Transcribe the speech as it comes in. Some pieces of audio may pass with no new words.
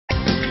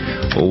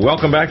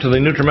Welcome back to the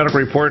Nutrimedical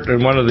Report,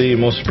 and one of the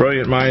most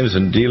brilliant minds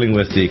in dealing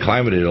with the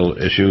climate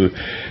issue,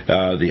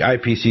 the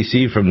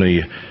IPCC from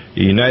the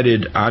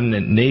United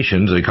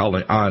Nations, they call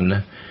it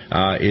UN,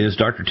 is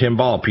Dr. Tim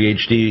Ball,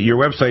 Ph.D. Your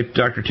website,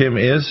 Dr. Tim,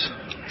 is?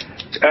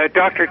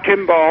 Dr.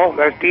 Tim Ball,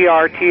 that's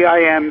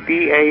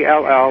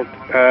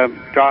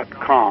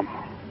DrTimball.com.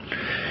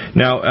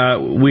 Now,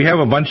 we have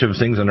a bunch of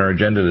things on our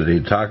agenda today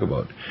to talk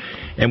about.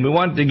 And we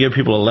want to give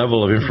people a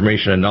level of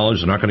information and knowledge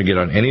they're not going to get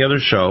on any other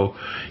show,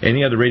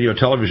 any other radio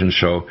television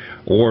show,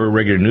 or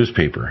regular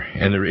newspaper.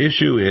 And the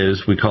issue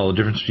is, we call the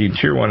difference between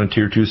Tier 1 and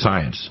Tier 2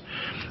 science.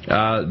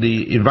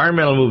 The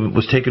environmental movement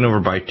was taken over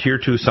by Tier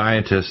 2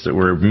 scientists that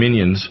were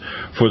minions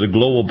for the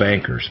global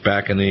bankers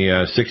back in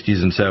the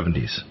 60s and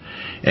 70s.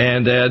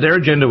 And their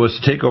agenda was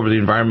to take over the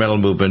environmental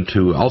movement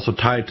to also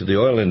tie it to the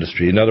oil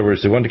industry. In other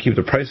words, they wanted to keep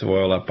the price of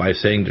oil up by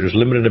saying there's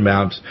limited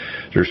amounts,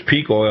 there's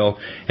peak oil,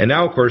 and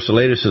now, of course, the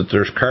latest is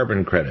there's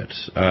carbon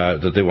credits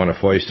that they want to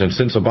foist. And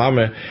since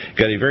Obama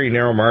got a very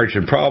narrow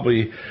margin,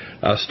 probably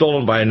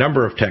stolen by a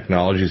number of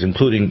technologies,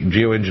 including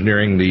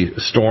geoengineering the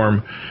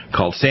storm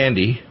called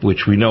Sandy,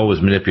 which we know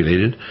was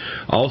manipulated.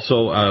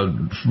 Also,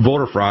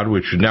 voter fraud,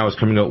 which now is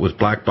coming out with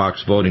black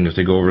box voting. If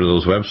they go over to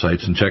those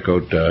websites and check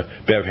out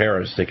Bev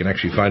Harris, they can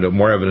actually find out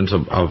more evidence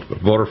of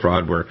voter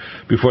fraud, where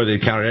before they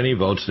counted any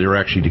votes, they were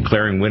actually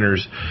declaring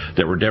winners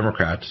that were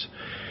Democrats.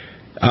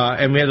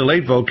 And we had a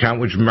late vote count,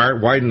 which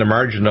widened the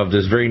margin of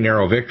this very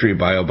narrow victory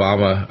by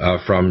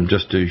Obama from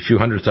just a few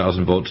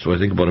 100,000 votes to, I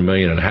think, about 1.5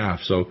 million.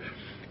 So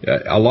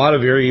a lot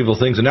of very evil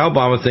things. And now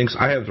Obama thinks,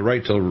 I have the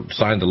right to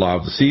sign the Law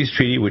of the Seas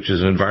Treaty, which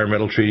is an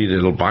environmental treaty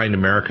that will bind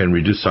America and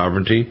reduce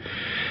sovereignty.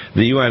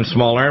 The UN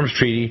Small Arms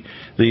Treaty,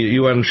 the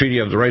UN Treaty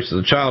of the Rights of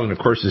the Child, and, of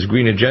course, his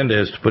green agenda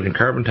is to put in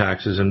carbon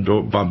taxes and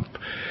bump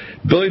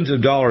billions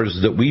of dollars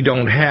that we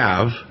don't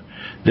have,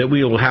 that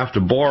we will have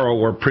to borrow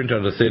or print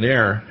out of thin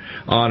air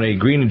on a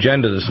green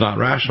agenda that's not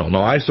rational.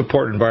 Now, I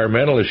support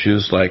environmental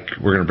issues like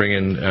we're going to bring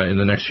in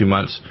the next few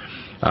months.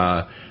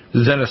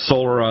 Zenith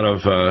Solar out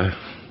of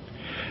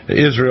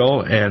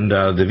Israel and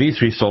the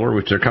V3 Solar,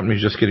 which their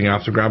company's just getting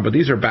off the ground, but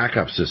these are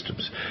backup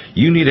systems.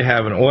 You need to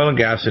have an oil and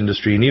gas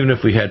industry, and even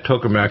if we had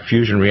tokamak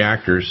fusion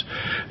reactors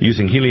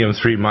using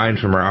helium-3 mined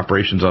from our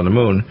operations on the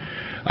moon,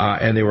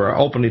 and they were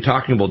openly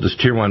talking about this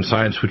Tier 1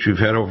 science, which we've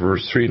had over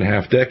 4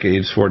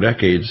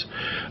 decades,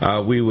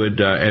 we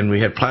would, and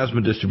we had plasma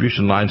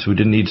distribution lines, so we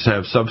didn't need to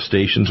have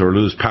substations or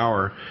lose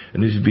power,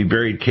 and these would be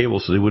buried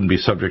cables so they wouldn't be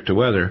subject to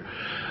weather.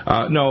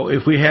 No,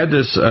 if we had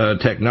this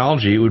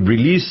technology, it would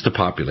release the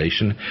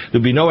population.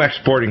 There'd be no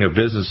exporting of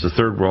business to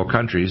third world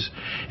countries.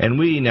 And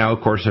we now, of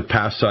course, have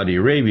passed Saudi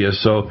Arabia.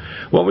 So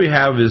what we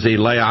have is a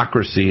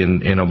liocracy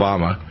in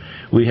Obama.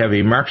 We have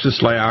a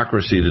Marxist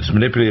liocracy that's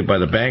manipulated by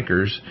the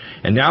bankers.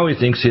 And now he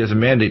thinks he has a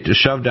mandate to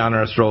shove down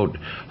our throat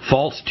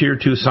false Tier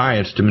 2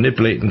 science to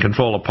manipulate and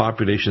control a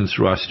population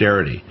through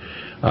austerity.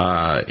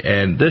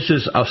 And this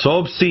is so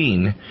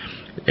obscene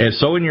and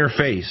so in your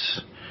face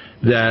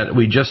that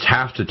we just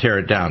have to tear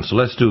it down. So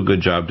let's do a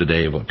good job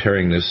today about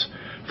tearing this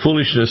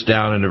foolishness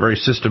down in a very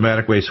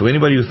systematic way. So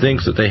anybody who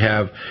thinks that they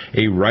have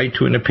a right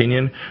to an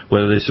opinion,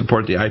 whether they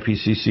support the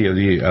IPCC of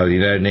the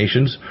United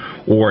Nations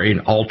or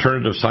an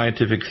alternative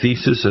scientific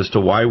thesis as to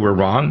why we're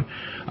wrong,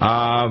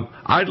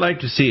 I'd like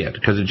to see it,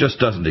 because it just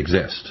doesn't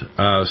exist.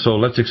 So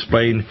let's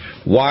explain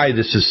why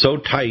this is so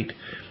tight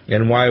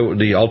and why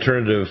the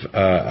alternative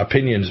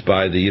opinions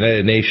by the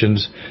United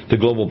Nations, the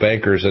global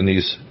bankers, and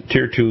these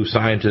Tier 2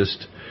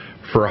 scientists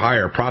for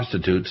hire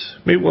prostitutes,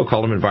 maybe we'll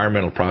call them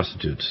environmental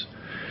prostitutes,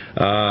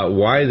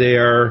 why they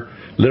are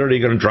literally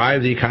going to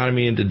drive the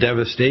economy into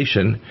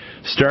devastation,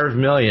 starve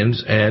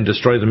millions, and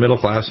destroy the middle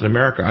class in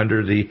America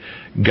under the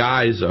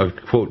guise of,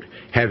 quote,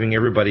 having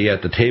everybody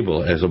at the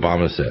table, as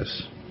Obama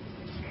says.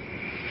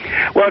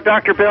 Well,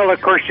 Dr. Bill,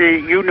 of course,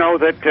 you know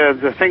that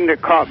the thing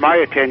that caught my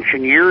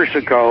attention years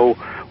ago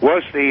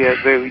was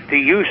the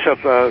use of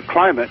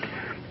climate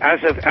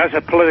as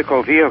a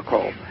political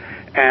vehicle.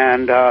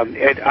 And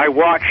I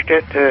watched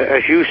it,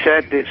 as you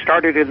said, it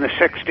started in the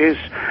 60s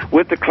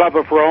with the Club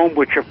of Rome,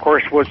 which, of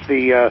course, was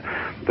the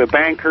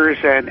bankers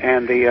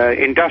and the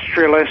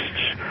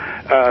industrialists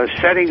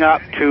setting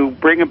up to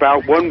bring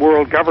about one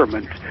world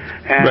government.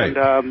 And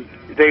right.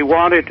 They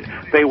wanted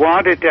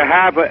to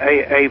have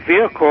a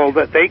vehicle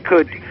that they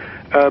could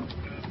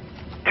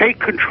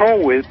take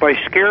control with by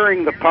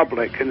scaring the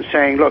public and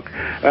saying, look,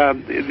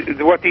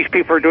 what these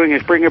people are doing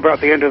is bring about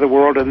the end of the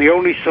world, and the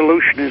only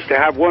solution is to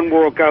have one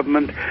world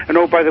government, and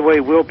oh, by the way,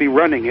 we'll be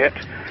running it.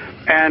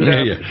 And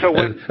so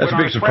that's a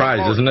big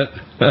surprise, isn't it?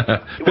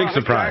 Big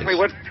surprise.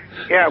 Exactly.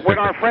 When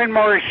our friend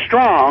Maurice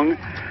Strong,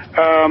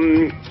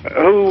 who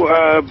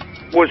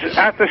was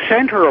at the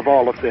center of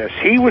all of this,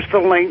 he was the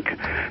link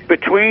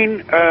between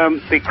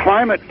the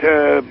climate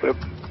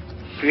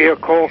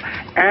vehicle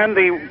and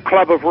the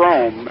Club of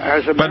Rome.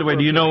 By the way,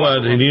 do you know a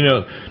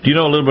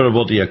little bit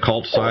about the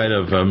occult side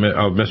of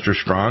Mr.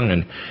 Strong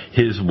and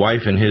his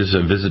wife and his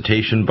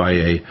visitation by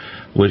a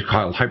what's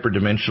called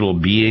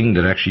hyperdimensional being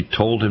that actually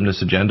told him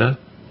this agenda?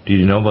 Do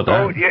you know about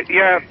that? Oh,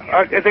 yeah.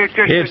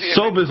 It's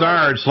so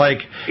bizarre. It's like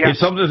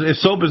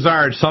it's so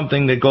bizarre. It's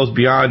something that goes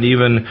beyond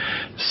even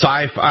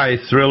sci-fi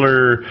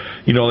thriller.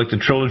 Like the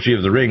trilogy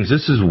of the Rings.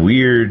 This is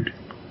weird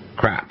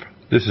crap.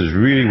 This is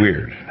really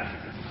weird.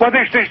 Well,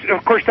 there's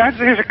of course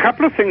there's a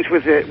couple of things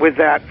with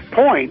that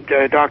point,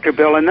 Dr.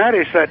 Bill, and that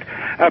is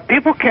that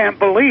people can't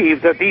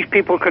believe that these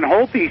people can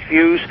hold these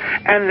views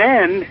and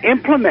then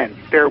implement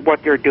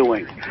what they're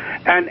doing,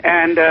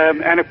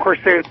 and of course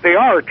they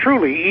are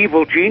truly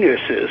evil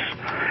geniuses.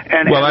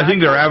 I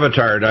think they're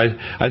avatared.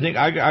 I think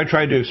I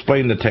tried to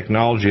explain the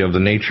technology of the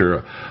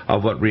nature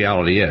of what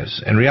reality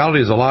is. And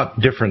reality is a lot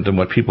different than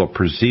what people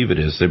perceive it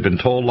is. They've been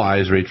told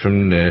lies right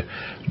from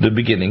the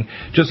beginning.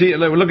 Just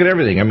look at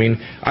everything. I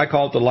mean, I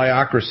call it the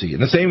liocracy.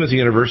 And the same as the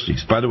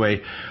universities. By the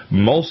way,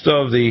 most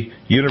of the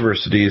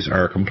universities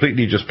are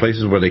completely just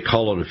places where they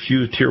call out a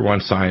few Tier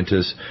 1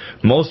 scientists.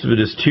 Most of it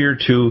is Tier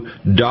 2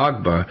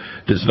 dogma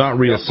that's not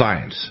real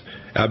science.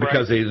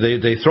 Because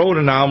they throw in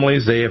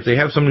anomalies. If they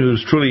have somebody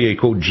who's truly a,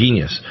 quote,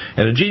 genius.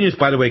 And a genius,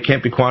 by the way,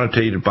 can't be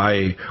quantitated by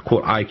a,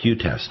 quote, IQ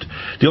test.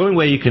 The only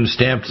way you can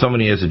stamp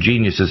somebody as a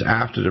genius is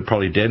after they're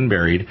probably dead and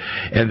buried,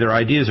 and their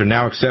ideas are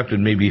now accepted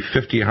maybe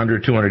 50,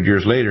 100, 200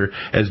 years later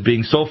as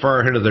being so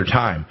far ahead of their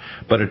time.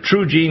 But a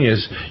true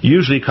genius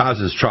usually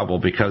causes trouble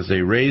because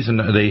they raise and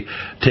they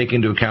take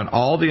into account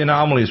all the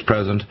anomalies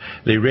present,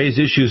 they raise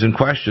issues and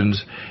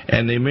questions,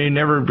 and they may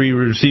never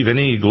receive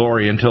any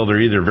glory until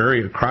they're either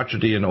very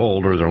crotchety and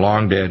old or they're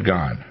long dead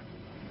gone.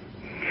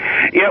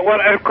 Yeah, well,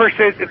 of course,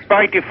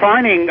 by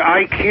defining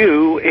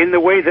IQ in the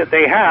way that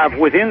they have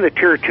within the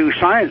Tier 2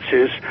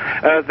 sciences,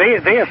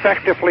 they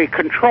effectively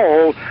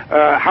control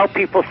how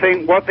people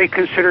think, what they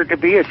consider to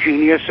be a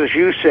genius, as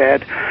you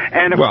said.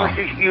 And, of course,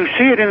 you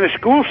see it in the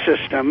school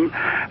system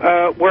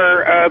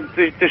where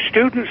the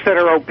students that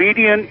are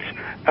obedient,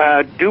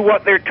 do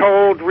what they're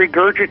told,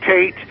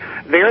 regurgitate,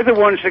 they're the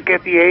ones that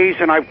get the A's,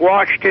 and I've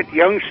watched it,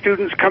 young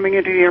students coming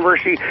into the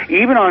university,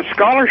 even on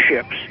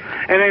scholarships,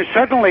 and then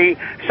suddenly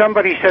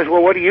somebody says,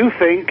 well, what do you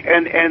think?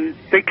 And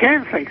they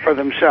can't think for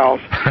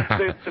themselves.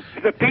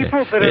 The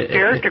people that have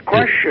dared to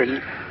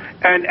question,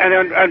 and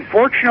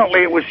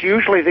unfortunately it was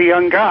usually the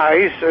young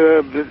guys,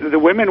 the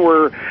women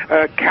were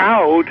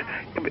cowed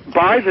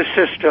by the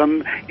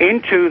system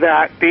into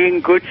that being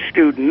good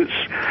students,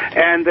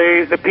 and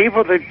the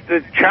people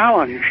that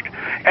challenged.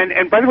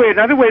 And by the way,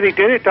 another way they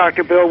did it,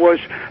 Dr. Bill, was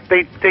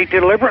they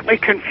deliberately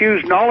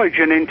confused knowledge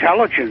and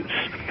intelligence.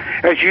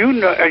 As you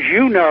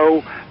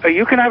know,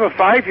 you can have a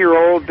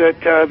 5-year-old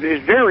that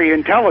is very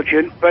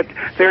intelligent, but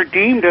they're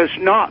deemed as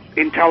not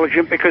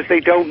intelligent because they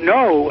don't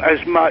know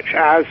as much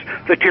as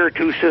the Tier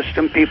 2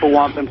 system people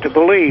want them to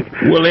believe.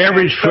 Well, the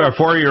average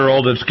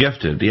 4-year-old that's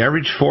gifted, the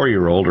average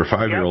 4-year-old or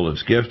 5-year-old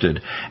that's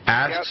gifted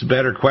asks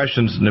better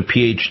questions than a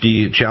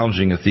PhD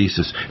challenging a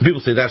thesis. And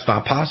people say that's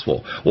not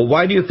possible. Well,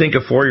 why do you think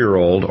a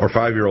 4-year-old or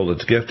 5-year-old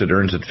that's gifted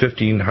earns it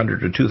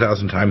 1,500 or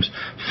 2,000 times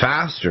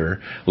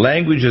faster,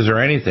 languages or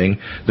anything,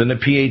 than a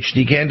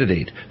PhD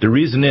candidate? The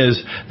reason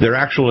is their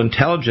actual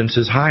intelligence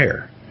is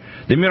higher.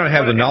 They may not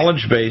have the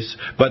knowledge base,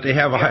 but they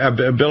have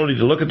a ability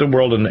to look at the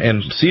world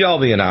and see all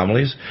the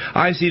anomalies.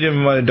 I see it in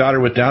my daughter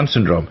with Down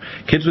syndrome.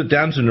 Kids with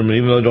Down syndrome,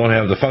 even though they don't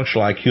have the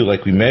functional IQ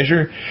like we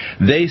measure,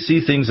 they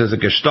see things as a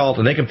gestalt,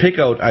 and they can pick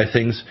out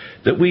things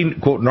that we,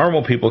 quote,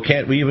 normal people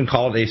can't. We even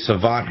call it a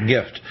savant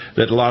gift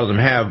that a lot of them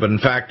have. But in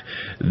fact,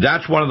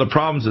 that's one of the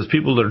problems is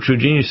people that are true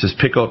geniuses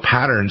pick out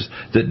patterns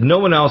that no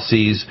one else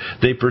sees.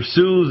 They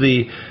pursue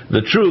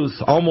the truth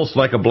almost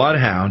like a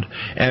bloodhound,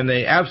 and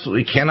they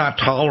absolutely cannot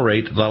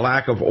tolerate the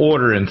lack of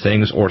order in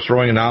things or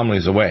throwing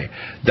anomalies away.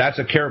 That's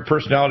a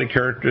personality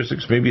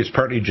characteristics. Maybe it's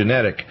partly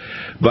genetic,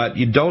 but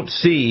you don't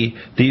see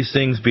these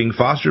things being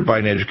fostered by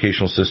an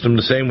educational system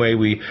the same way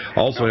we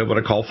also have what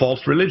I call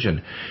false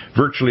religion.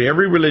 Virtually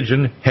every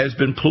religion has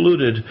been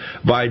polluted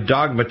by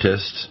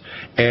dogmatists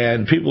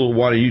and people who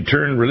want to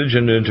turn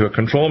religion into a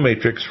control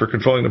matrix for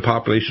controlling the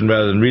population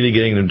rather than really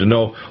getting them to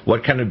know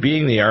what kind of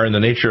being they are and the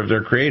nature of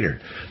their creator.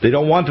 They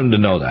don't want them to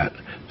know that,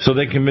 so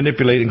they can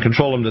manipulate and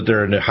control them that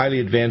they're in a highly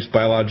advanced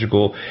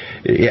biological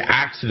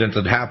accident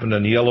that happened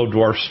on a yellow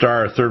dwarf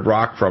star, a third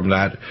rock from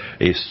that,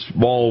 a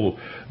small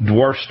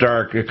dwarf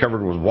star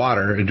covered with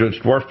water, a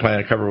dwarf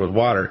planet covered with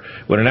water,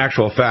 when in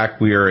actual fact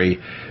we are a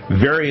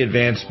very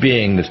advanced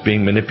being that's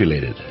being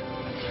manipulated.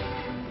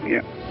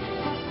 Yeah.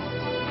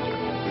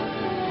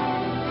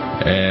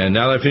 And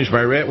now that I finish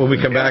my rant, when we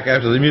come back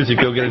after the music,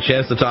 you'll get a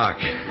chance to talk.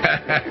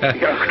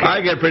 I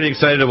get pretty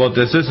excited about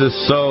this. This is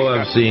so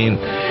obscene.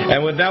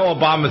 And when now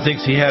Obama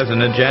thinks he has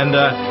an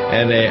agenda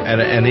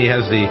and he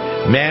has the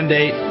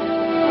mandate,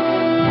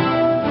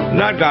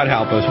 not God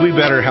help us, we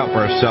better help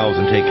ourselves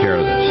and take care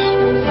of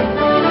this.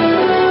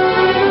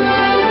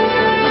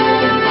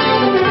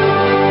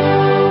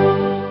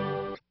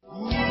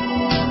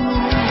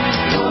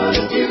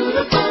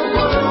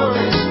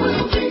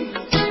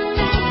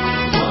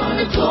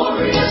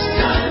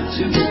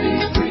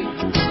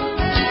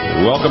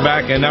 Welcome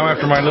back, and now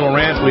after my little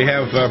rant, we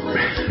have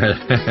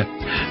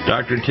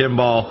Dr. Tim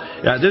Ball.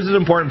 This is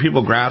important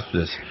people grasp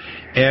this.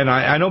 And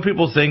I know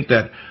people think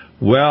that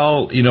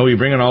well, you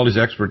bring in all these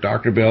experts,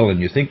 Dr. Bill, and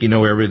you think you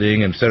know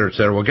everything, et cetera, et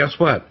cetera. Well, guess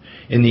what?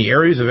 In the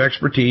areas of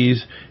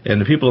expertise and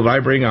the people that I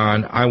bring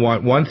on, I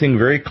want one thing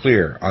very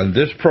clear. On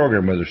this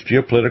program, whether it's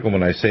geopolitical,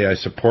 when I say I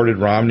supported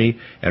Romney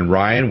and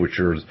Ryan, which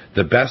are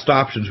the best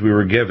options we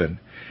were given,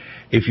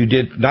 if you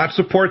did not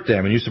support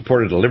them and you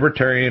supported a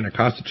libertarian, a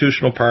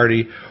constitutional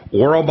party,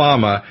 or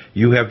Obama,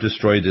 you have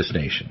destroyed this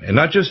nation. And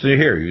not just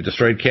here, you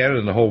destroyed Canada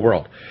and the whole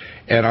world.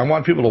 And I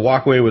want people to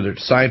walk away with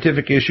it's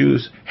scientific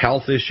issues,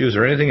 health issues,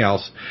 or anything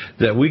else,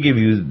 that we give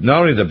you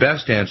not only the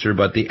best answer,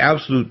 but the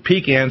absolute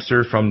peak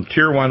answer from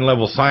Tier 1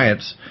 level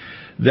science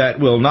that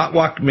will not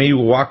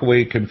walk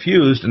away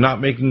confused and not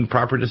making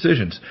proper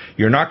decisions.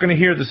 You're not going to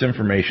hear this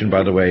information,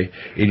 by the way,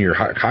 in your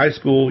high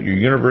school, your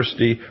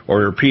university, or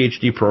your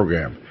PhD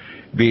program.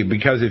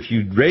 Because if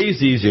you raise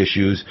these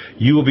issues,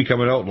 you will become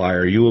an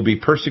outlier. You will be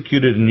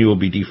persecuted and you will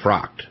be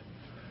defrocked.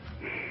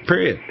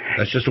 Period.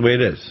 That's just the way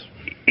it is.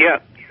 Yeah.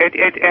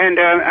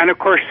 And of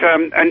course,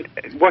 and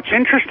what's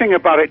interesting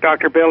about it,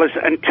 Dr. Bill, is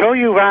until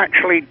you've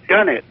actually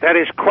done it, that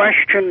is,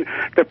 question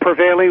the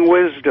prevailing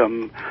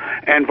wisdom.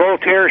 And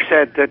Voltaire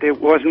said that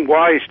it wasn't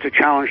wise to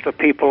challenge the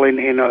people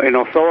in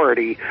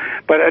authority.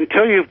 But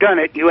until you've done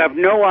it, you have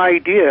no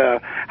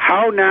idea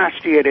how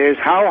nasty it is,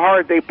 how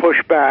hard they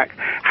push back,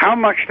 how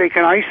much they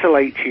can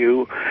isolate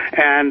you.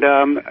 And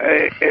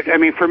I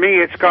mean, for me,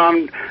 it's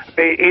gone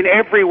in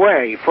every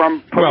way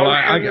from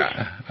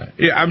promotions.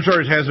 Yeah, I'm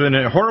sure it has been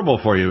horrible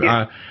for you.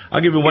 Yeah.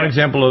 I'll give you one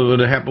example of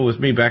what happened with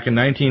me back in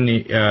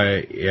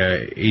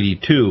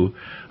 1982.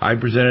 I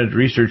presented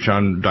research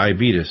on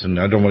diabetes, and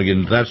I don't want to get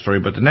into that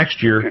story, but the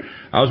next year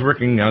I was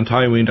working on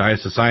toluene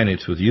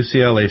diisocyanates with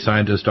UCLA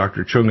scientist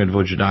Dr. Chung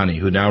Vojadani,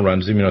 who now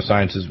runs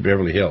Immunosciences in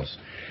Beverly Hills.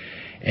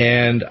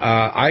 And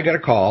I got a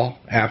call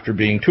after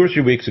being 2 or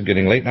 3 weeks of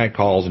getting late-night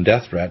calls and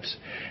death threats,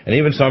 and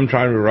even some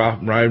trying to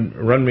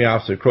run me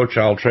off the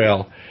Crowchild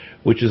Trail,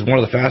 which is one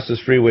of the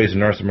fastest freeways in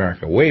North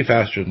America, way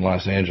faster than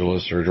Los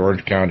Angeles or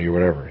Orange County or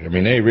whatever. I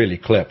mean, they really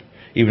clip,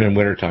 even in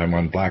wintertime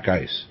on black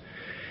ice.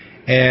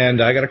 And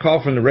I got a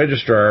call from the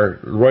registrar,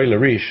 Roy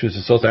Lariche, who's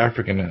a South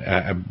African,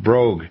 a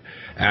brogue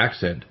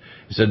accent.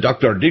 He said,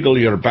 Dr. Deagle,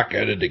 you're back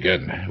at it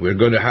again. We're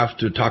going to have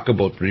to talk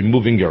about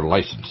removing your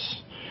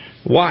license.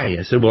 Why?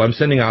 I said, well, I'm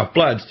sending off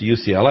bloods to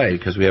UCLA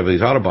because we have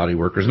these auto body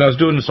workers. And I was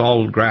doing this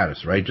all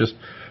gratis, right? Just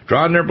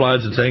drawing their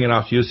bloods and sending it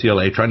off to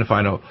UCLA, trying to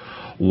find out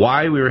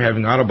why we were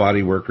having auto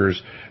body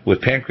workers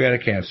with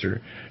pancreatic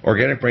cancer,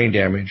 organic brain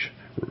damage,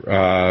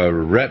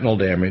 retinal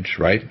damage,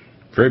 right?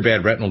 Very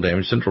bad retinal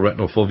damage, central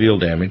retinal foveal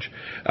damage,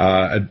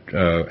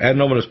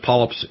 adenomatous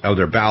polyps of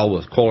their bowel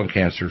with colon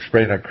cancer,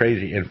 spreading like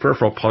crazy, and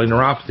peripheral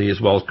polyneuropathy, as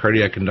well as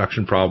cardiac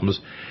conduction problems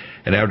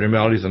and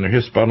abnormalities on their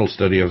His bundle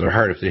study of their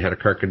heart if they had a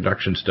heart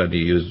conduction study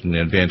used in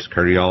advanced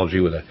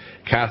cardiology with a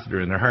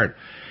catheter in their heart.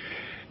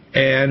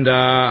 And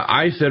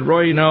I said,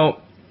 Roy,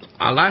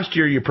 last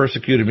year you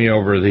persecuted me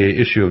over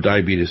the issue of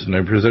diabetes, and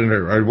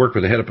I worked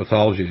with the head of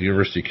pathology at the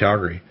University of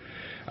Calgary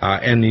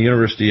and the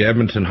University of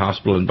Edmonton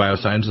Hospital in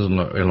Biosciences in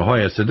La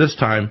Jolla. I said, this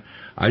time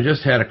I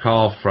just got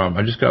off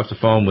the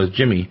phone with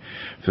Jimmy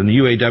from the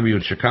UAW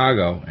in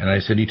Chicago, and I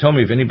said, he told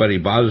me if anybody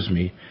bothers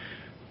me,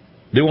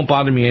 they won't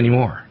bother me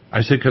anymore.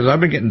 I said, because I've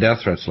been getting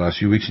death threats the last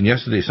few weeks, and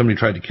yesterday somebody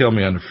tried to kill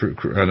me on the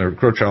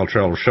Crowchild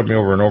Trail or shove me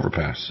over an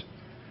overpass,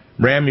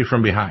 ran me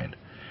from behind.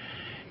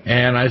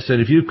 And I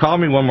said, if you call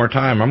me one more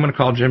time, I'm going to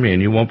call Jimmy,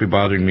 and you won't be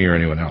bothering me or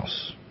anyone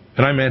else.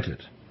 And I meant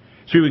it.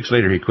 3 weeks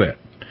later, he quit.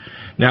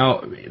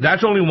 Now,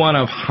 that's only one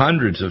of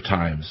hundreds of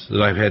times that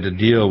I've had to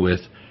deal with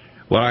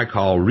what I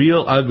call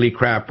real ugly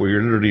crap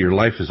where literally your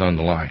life is on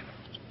the line.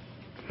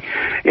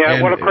 Yeah,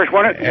 and, well, of course,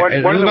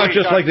 it's not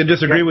just like they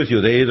disagree with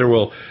you. They either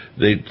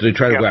they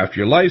try to go after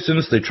your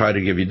license, they try to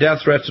give you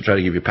death threats, they try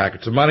to give you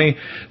packets of money,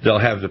 they'll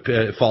have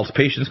the false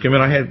patients come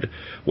in. I had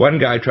one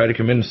guy try to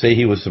come in and say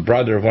he was the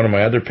brother of one of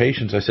my other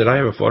patients. I said, I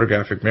have a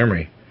photographic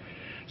memory.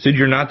 He said,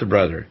 you're not the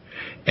brother.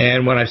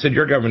 And when I said,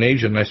 you're a government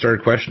agent, and I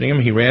started questioning him,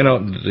 he ran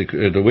out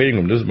into the waiting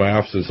room. This is my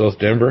office in South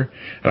Denver.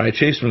 And I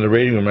chased him in the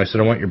waiting room. I said,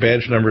 I want your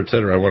badge number,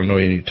 etc. I want to know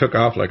you. And he took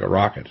off like a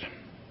rocket.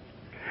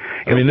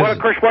 I mean, well, of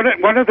course,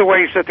 one of the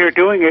ways that they're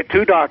doing it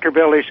too, Dr.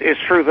 Bill, is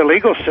through the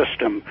legal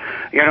system.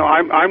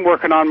 I'm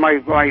working on my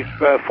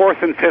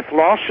fourth and fifth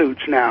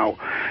lawsuits now.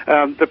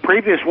 The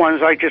previous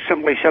ones, I just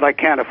simply said I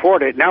can't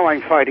afford it. Now I'm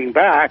fighting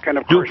back, and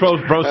of course,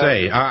 pro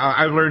se.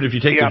 I've learned if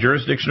you take the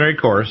jurisdictionary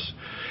course,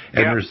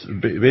 and there's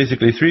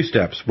basically 3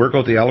 steps: work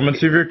out the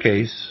elements of your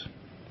case.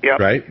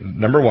 Right.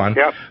 Number 1.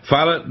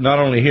 File it not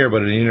only here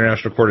but in the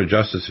International Court of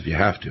Justice if you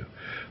have to.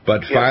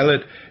 But file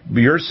it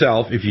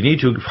yourself. If you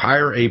need to,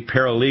 hire a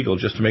paralegal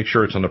just to make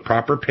sure it's on the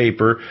proper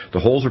paper, the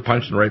holes are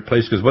punched in the right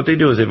place. Because what they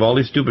do is they have all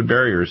these stupid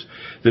barriers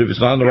that if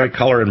it's not in the right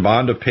color and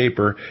bond of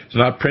paper, it's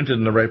not printed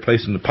in the right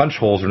place, and the punch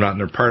holes are not in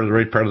the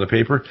right part of the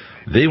paper,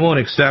 they won't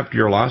accept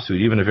your lawsuit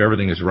even if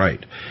everything is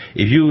right.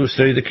 If you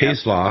study the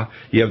case law,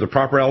 you have the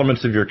proper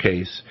elements of your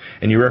case,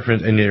 and you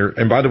reference,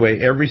 and by the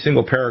way, every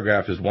single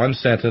paragraph is one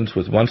sentence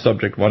with one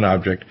subject, one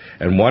object,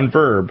 and one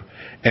verb,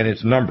 and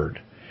it's numbered.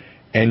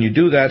 And you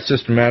do that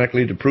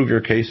systematically to prove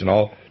your case and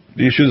all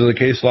the issues of the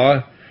case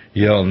law,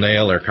 you'll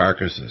nail their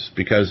carcasses.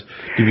 Because,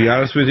 to be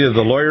honest with you,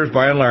 the lawyers,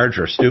 by and large,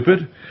 are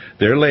stupid,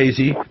 they're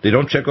lazy, they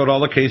don't check out all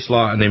the case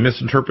law, and they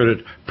misinterpret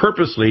it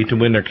purposely to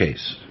win their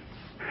case.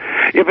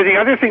 Yeah, but the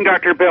other thing,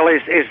 Dr. Bill,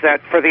 is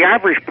that for the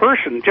average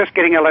person, just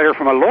getting a letter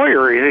from a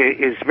lawyer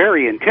is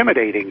very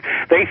intimidating.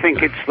 They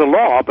think it's the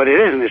law, but it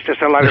isn't. It's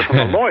just a letter from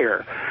a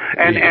lawyer.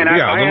 And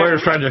the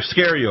lawyer's trying to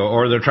scare you,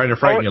 or they're trying to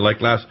frighten you. Like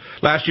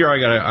last year,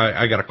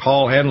 I got a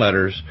call and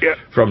letters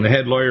from the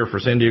head lawyer for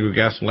San Diego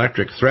Gas and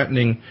Electric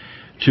threatening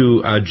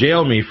to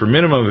jail me for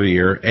minimum of a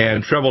year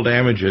and treble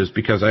damages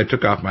because I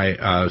took off my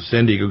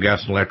San Diego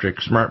Gas and Electric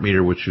smart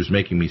meter, which was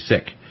making me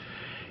sick.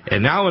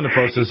 And now in the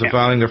process of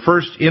filing the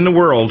first in the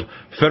world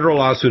federal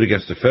lawsuit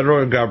against the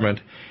federal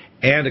government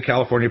and the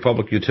California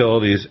Public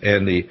Utilities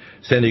and the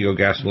San Diego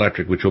Gas and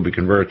Electric, which will be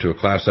converted to a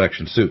class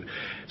action suit.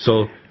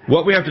 So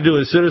what we have to do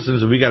as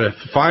citizens is we got to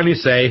finally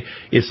say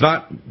it's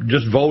not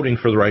just voting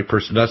for the right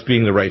person, that's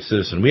being the right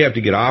citizen. We have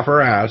to get off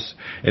our ass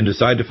and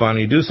decide to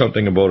finally do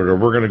something about it, or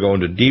we're going to go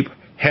into deep,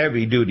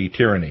 heavy-duty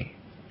tyranny.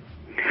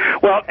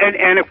 Well,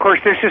 and of course,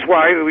 this is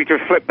why we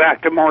just flip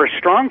back to Morris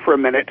Strong for a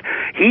minute.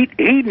 He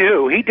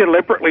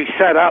deliberately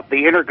set up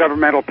the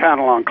Intergovernmental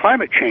Panel on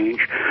Climate Change,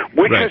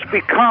 which has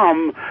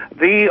become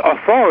the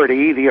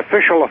authority, the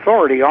official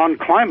authority on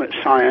climate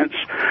science,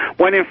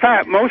 when in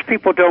fact most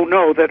people don't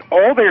know that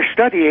all they're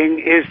studying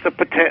is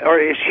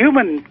is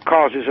human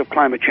causes of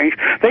climate change.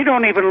 They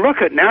don't even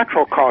look at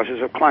natural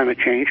causes of climate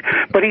change,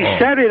 but he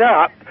set it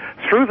up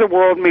through the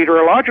World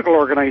Meteorological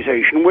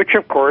Organization, which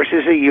of course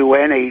is a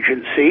UN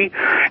agency,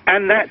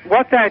 and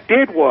what that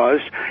did was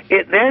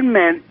it then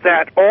meant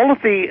that all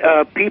of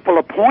the people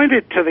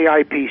appointed to the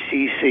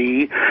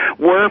IPCC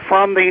were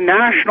from the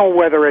national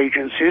weather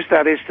agencies,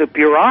 that is the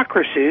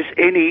bureaucracies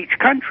in each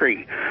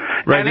country.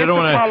 Right, they don't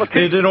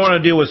want to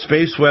deal with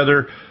space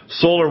weather,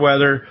 solar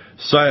weather,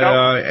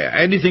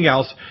 anything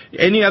else,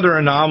 any other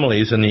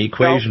anomalies in the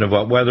equation of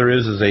what weather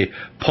is a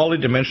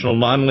polydimensional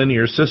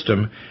nonlinear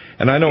system.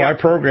 And I know I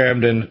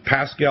programmed in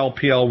Pascal,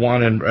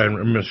 PL1,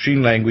 and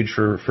machine language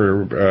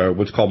for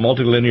what's called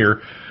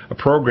multilinear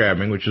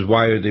programming, which is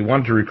why they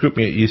wanted to recruit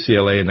me at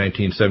UCLA in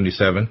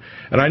 1977.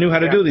 And I knew how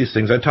to do these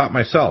things. I taught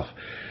myself.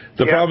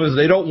 The problem is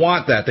they don't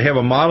want that. They have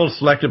a model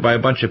selected by a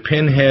bunch of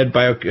pinhead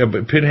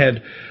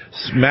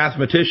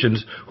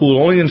mathematicians who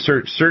will only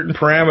insert certain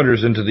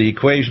parameters into the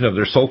equation of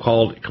their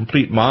so-called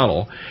complete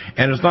model.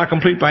 And it's not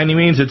complete by any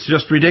means. It's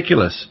just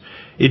ridiculous.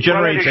 It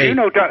generates as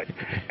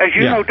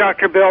you know,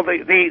 Dr. Bill,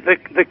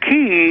 the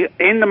key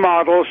in the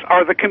models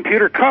are the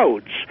computer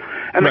codes.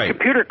 And the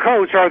computer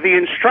codes are the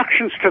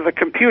instructions to the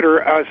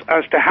computer as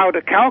to how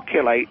to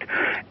calculate.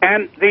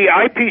 And the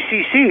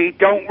IPCC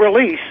don't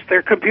release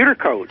their computer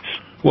codes.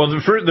 Well,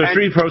 there's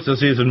three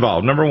processes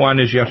involved. Number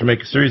one is you have to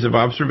make a series of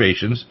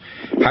observations,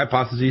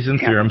 hypotheses, and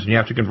theorems, and you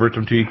have to convert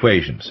them to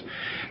equations.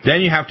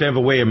 Then you have to have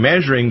a way of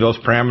measuring those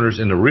parameters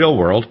in the real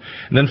world,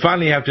 and then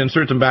finally you have to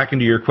insert them back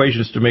into your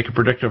equations to make a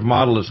predictive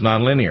model that's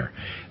nonlinear.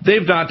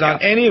 They've not done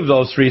any of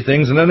those three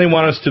things, and then they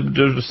want us to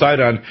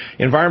decide on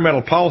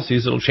environmental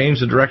policies that will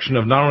change the direction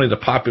of not only the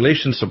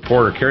population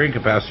support or carrying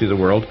capacity of the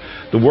world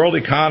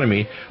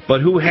economy, but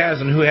who has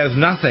and who has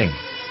nothing.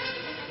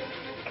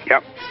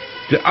 Yep.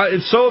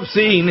 It's so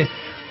obscene.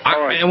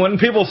 And when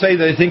people say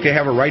they think they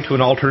have a right to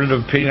an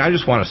alternative opinion, I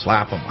just want to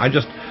slap them. I've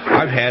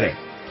had it.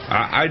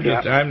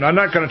 I'm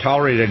not going to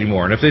tolerate it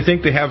anymore. And if they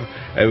think they have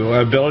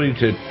an ability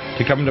to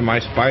come into my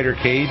spider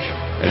cage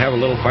and have a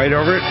little fight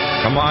over it,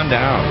 come on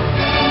down.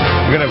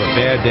 We're going to have a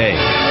bad day.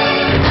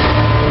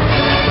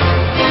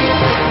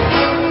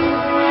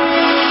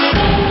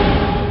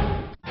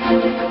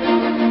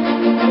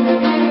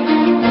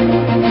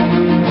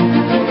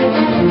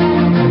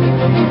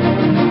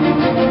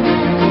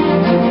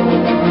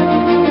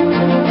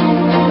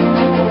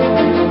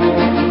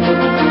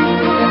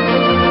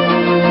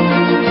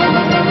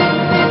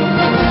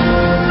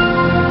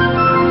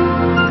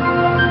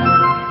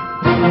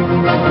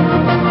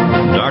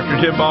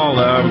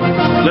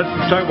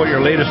 Let's talk about your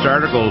latest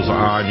articles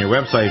on your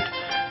website,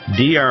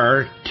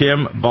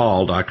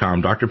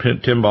 drtimball.com,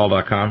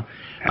 drtimball.com.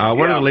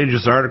 What are the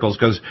latest articles?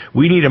 Because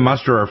we need to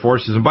muster our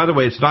forces. And by the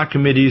way, it's not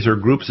committees or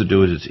groups that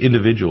do it. It's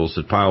individuals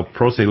that file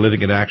pro se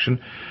litigant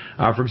action.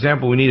 For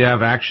example, we need to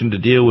have action to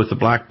deal with the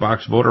black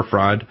box voter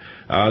fraud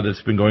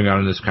that's been going on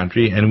in this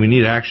country. And we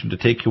need action to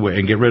take away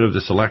and get rid of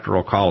this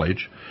electoral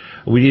college.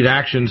 We need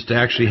actions to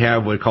actually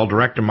have what we call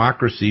direct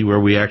democracy, where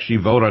we actually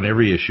vote on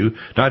every issue,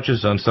 not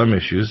just on some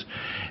issues.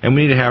 And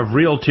we need to have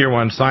real Tier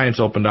 1 science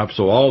opened up,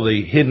 so all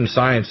the hidden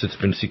science that's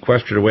been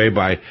sequestered away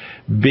by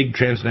big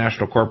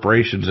transnational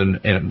corporations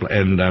and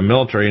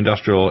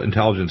military-industrial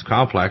intelligence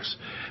complex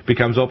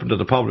becomes open to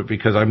the public,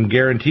 because I can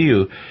guarantee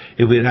you,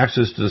 if we had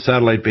access to the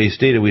satellite-based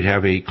data, we'd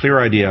have a clear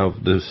idea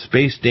of the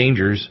space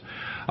dangers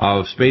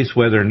of space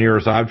weather near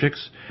Earth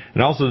objects,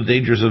 and also the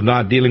dangers of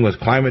not dealing with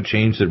climate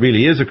change that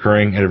really is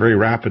occurring at a very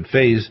rapid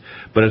phase,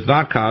 but it's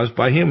not caused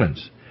by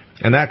humans.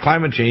 And that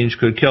climate change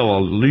could kill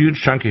a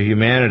huge chunk of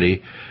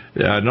humanity,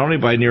 not only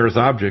by near-Earth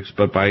objects,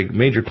 but by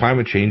major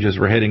climate change as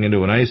we're heading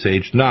into an ice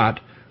age, not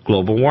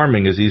global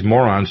warming, as these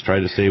morons try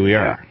to say we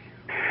are.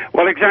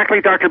 Well,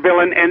 exactly, Dr. Bill,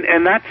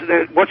 and that's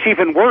what's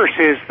even worse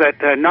is that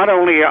not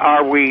only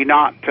are we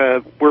not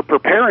we're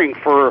preparing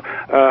for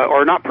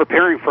or not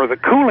preparing for the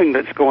cooling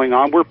that's going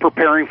on, we're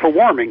preparing for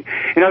warming.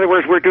 In other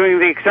words, we're doing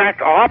the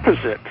exact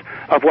opposite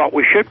of what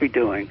we should be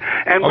doing.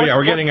 And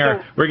we're getting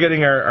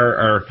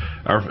our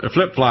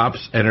flip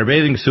flops and our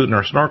bathing suit and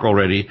our snorkel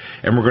ready,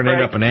 and we're going to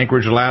end up in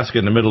Anchorage, Alaska,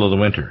 in the middle of the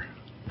winter.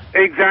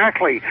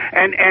 Exactly,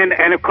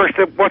 and of course,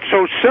 what's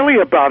so silly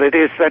about it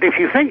is that if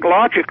you think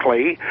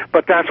logically,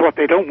 but that's what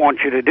they don't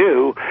want you to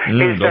do,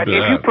 is that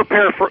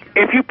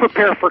if you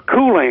prepare for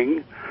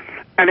cooling,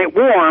 and it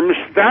warms,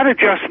 that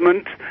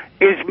adjustment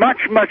is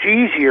much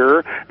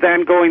easier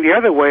than going the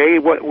other way,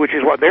 which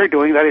is what they're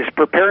doing. That is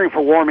preparing for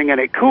warming and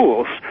it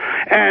cools.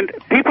 And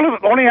people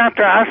only have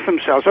to ask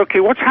themselves, okay,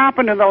 what's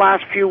happened in the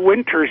last few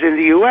winters in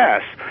the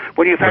U.S.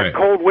 when you've had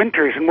cold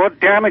winters, and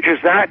what damage has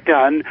that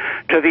done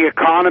to the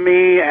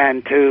economy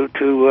and to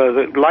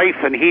the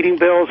life and heating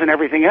bills and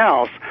everything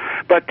else?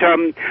 But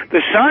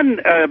the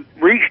sun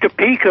reached a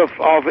peak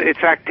of its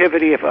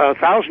activity, of a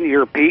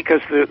 1,000-year peak,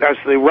 as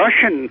the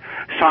Russian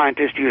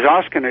scientist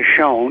Yuzoskin has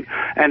shown,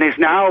 and is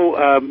now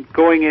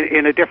going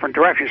in a different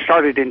direction. It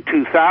started in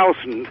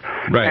 2000,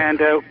 and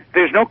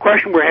there's no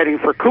question we're heading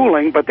for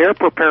cooling, but they're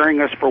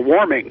preparing us for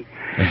warming.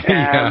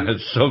 Yeah,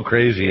 it's so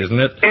crazy, isn't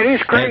it? It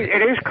is crazy.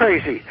 It is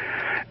crazy.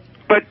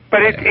 But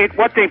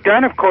what they've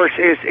done, of course,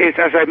 is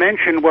as I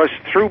mentioned, was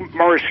through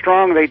Maurice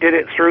Strong. They did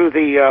it through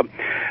the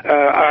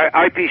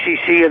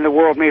IPCC and the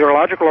World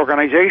Meteorological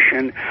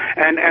Organization,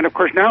 and of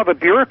course now the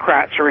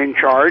bureaucrats are in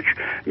charge.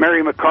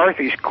 Mary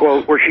McCarthy's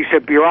quote, where she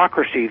said,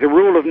 "Bureaucracy, the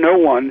rule of no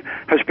one,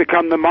 has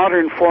become the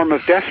modern form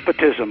of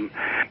despotism,"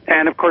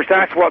 and of course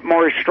that's what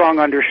Maurice Strong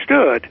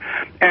understood.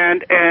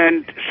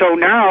 And so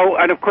now,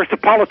 and of course the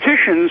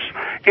politicians,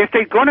 if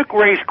they're going to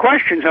raise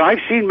questions, and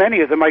I've seen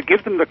many of them, I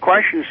give them the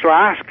questions to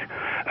ask.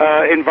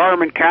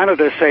 Environment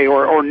Canada, say,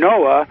 or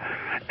NOAA,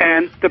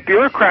 and the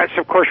bureaucrats,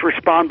 of course,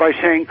 respond by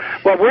saying,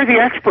 well, we're the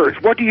experts.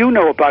 What do you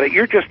know about it?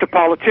 You're just a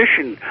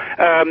politician.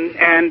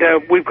 And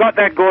we've got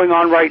that going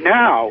on right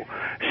now.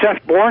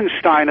 Seth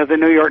Bornstein of the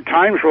New York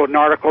Times wrote an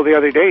article the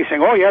other day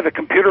saying, oh, yeah, the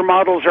computer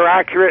models are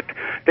accurate,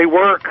 they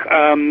work,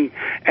 and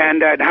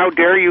how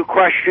dare you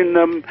question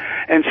them,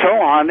 and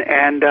so on.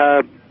 And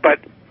but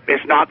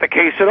it's not the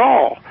case at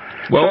all.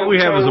 Well, what we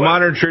have is a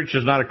modern church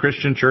is not a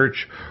Christian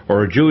church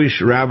or a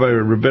Jewish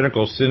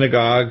rabbinical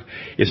synagogue.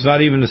 It's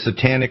not even a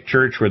satanic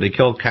church where they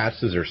kill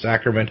cats as their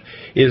sacrament.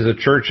 It is a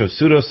church of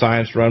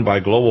pseudoscience run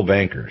by global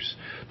bankers.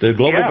 The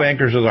global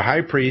bankers are the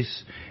high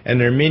priests and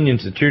their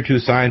minions, the tier 2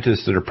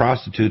 scientists that are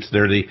prostitutes.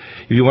 They're the,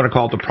 if you want to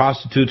call it, the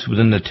prostitutes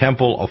within the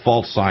temple of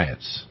false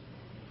science.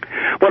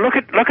 Well, look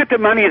at the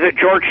money that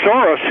George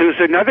Soros, who's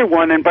another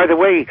one, and by the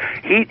way,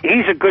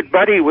 he's a good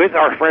buddy with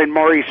our friend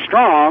Maurice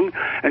Strong,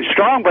 and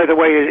Strong, by the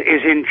way,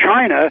 is in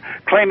China,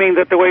 claiming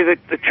that the way that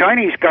the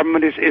Chinese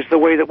government is the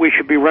way that we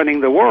should be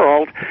running the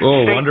world.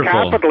 Oh, state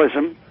wonderful.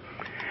 Capitalism.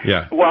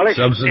 Yeah. Well, it's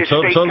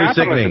totally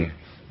sickening.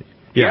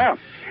 Yeah.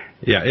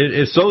 Yeah,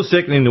 it's so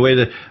sickening the way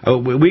that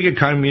we get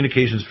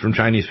communications from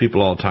Chinese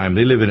people all the time.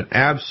 They live in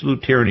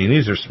absolute tyranny. And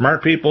these are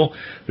smart people.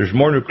 There's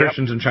more new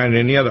Christians in China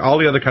than all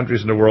the other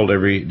countries in the world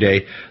every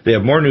day. They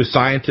have more new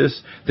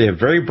scientists. They have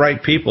very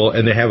bright people,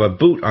 and they have a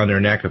boot on their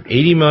neck of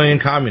 80 million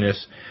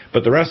communists.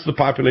 But the rest of the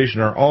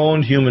population are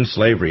owned human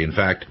slavery. In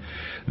fact,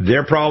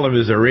 their problem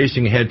is they're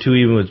racing ahead too,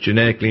 even with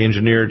genetically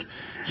engineered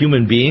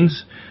human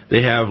beings.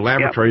 They have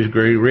laboratories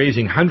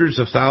raising hundreds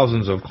of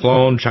thousands of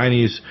cloned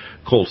Chinese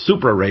called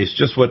super race,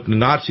 just what the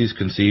Nazis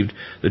conceived.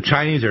 The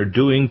Chinese are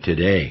doing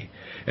today.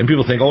 And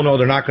people think, oh, no,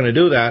 they're not going to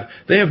do that.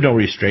 They have no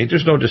restraint.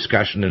 There's no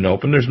discussion in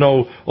open. There's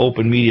no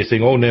open media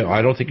saying, oh, no,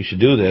 I don't think you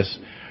should do this.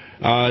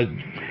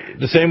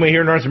 The same way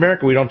here in North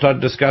America, we don't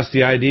discuss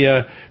the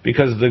idea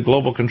because of the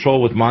global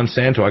control with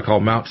Monsanto, I call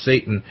Mount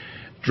Satan,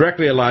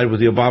 directly allied with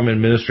the Obama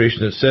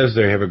administration that says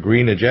they have a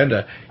green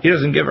agenda. He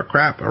doesn't give a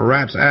crap, a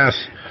rat's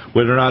ass,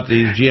 whether or not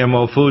these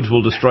GMO foods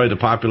will destroy the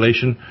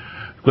population,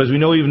 because we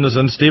know even those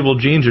unstable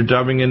genes are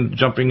jumping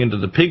into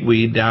the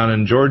pigweed down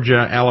in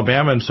Georgia,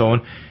 Alabama, and so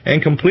on,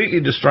 and completely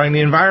destroying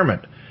the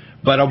environment.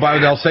 But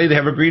they'll say they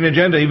have a green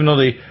agenda, even though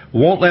they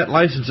won't let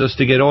license us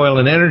to get oil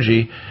and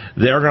energy.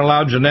 They're going to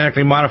allow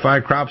genetically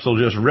modified crops. They'll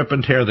just rip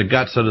and tear the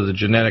guts out of the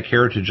genetic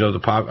heritage of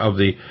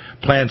the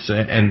plants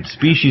and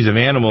species of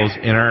animals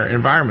in our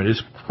environment.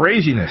 It's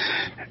craziness.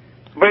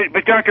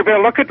 But Dr.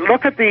 Bill, look at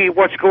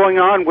what's going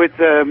on with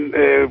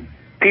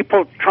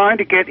people trying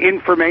to get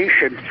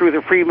information through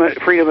the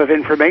freedom of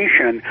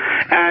information,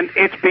 and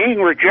it's being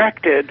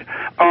rejected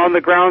on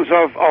the grounds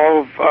of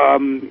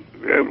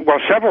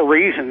several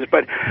reasons.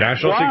 But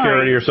national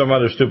security or some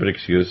other stupid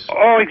excuse.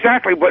 Oh,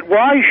 exactly. But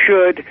why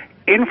should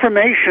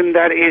information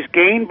that is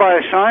gained by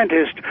a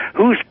scientist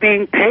who's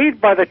being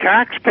paid by the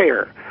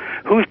taxpayer?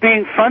 who's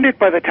being funded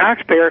by the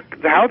taxpayer,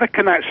 how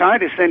can that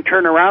scientist then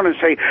turn around and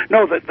say,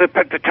 no,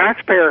 the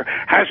taxpayer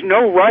has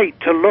no right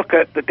to look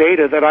at the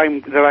data that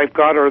I've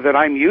got or that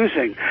I'm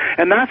using?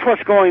 And that's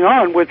what's going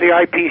on with the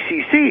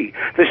IPCC.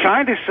 The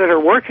scientists that are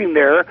working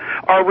there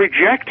are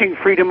rejecting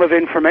freedom of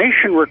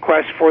information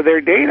requests for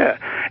their data.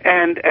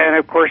 And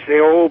of course, the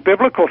old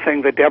biblical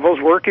thing, the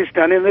devil's work is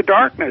done in the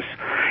darkness.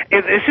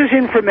 If this is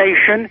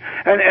information,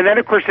 and then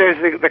of course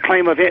there's the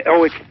claim of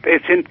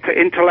it's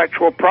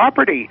intellectual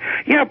property.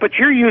 Yeah, but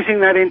you're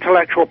using that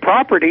intellectual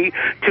property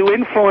to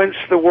influence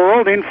the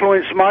world,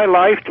 influence my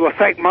life, to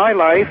affect my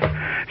life.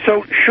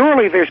 So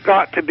surely there's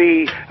got to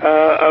be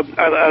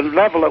a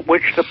level at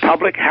which the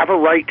public have a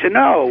right to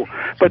know.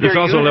 But there's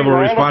also a level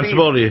of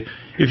responsibility.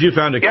 If you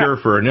found a cure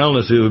for an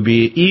illness, it would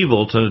be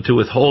evil to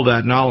withhold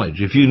that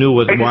knowledge. If you knew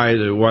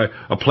why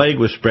a plague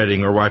was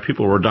spreading or why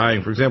people were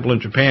dying, for example, in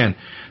Japan,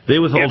 they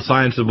withhold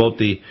science about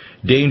the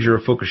danger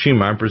of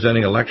Fukushima. I'm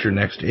presenting a lecture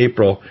next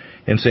April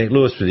in St.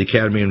 Louis for the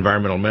Academy of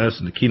Environmental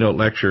Medicine, the keynote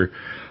lecture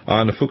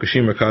on the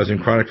Fukushima causing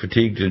chronic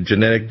fatigue,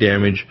 genetic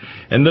damage,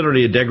 and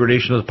literally a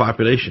degradation of the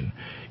population.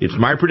 It's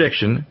my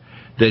prediction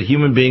that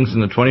human beings in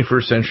the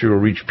 21st century will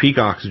reach peak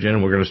oxygen,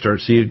 and we're going to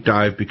start seeing it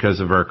dive because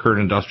of our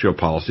current industrial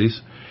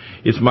policies.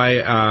 It's my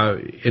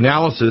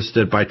analysis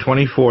that by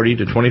 2040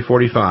 to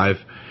 2045,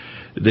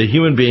 the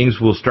human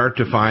beings will start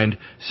to find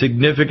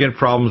significant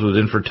problems with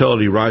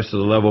infertility rise to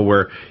the level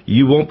where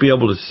you won't be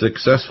able to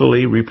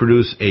successfully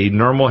reproduce a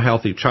normal,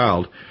 healthy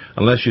child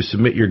unless you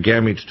submit your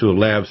gametes to a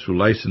lab through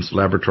licensed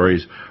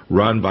laboratories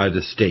run by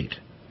the state.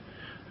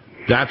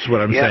 That's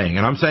what I'm saying.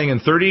 And I'm saying in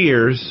 30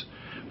 years,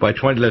 by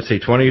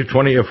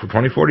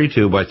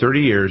 2042, by 30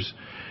 years,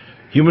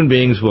 human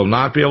beings will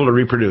not be able to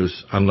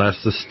reproduce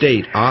unless the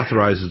state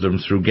authorizes them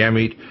through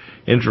gamete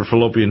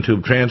intrafallopian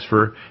tube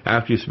transfer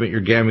after you submit your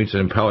gametes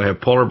and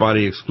have polar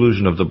body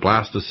exclusion of the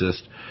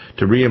blastocyst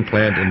to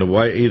reimplant in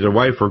either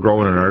wife or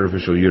grow in an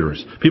artificial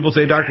uterus. People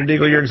say, Dr.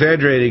 Deagle, you're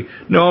exaggerating.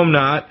 No, I'm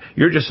not.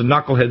 You're just a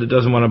knucklehead that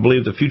doesn't want to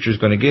believe the future's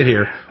going to get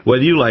here,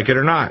 whether you like it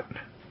or not.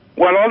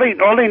 Well, all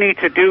they need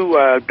to do,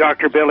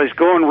 Dr. Bill, is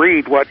go and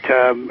read what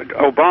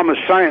Obama's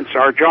science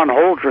czar, John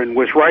Holdren,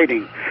 was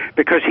writing,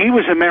 because he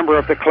was a member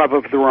of the Club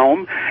of the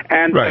Rome,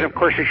 and of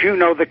course, as you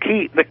know, the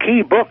key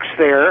books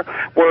there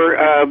were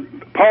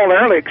Paul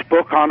Ehrlich's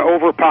book on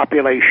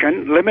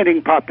overpopulation,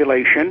 limiting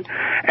population,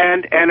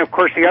 and of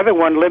course the other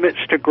one, Limits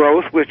to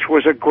Growth, which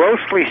was a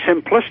grossly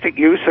simplistic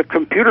use of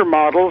computer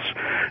models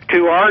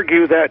to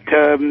argue that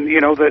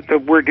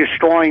that we're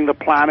destroying the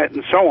planet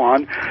and so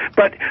on.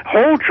 But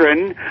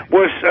Holdren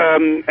was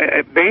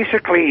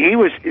basically,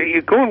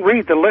 you go and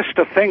read the list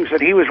of things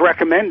that he was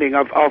recommending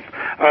of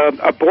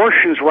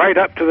abortions right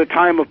up to the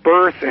time of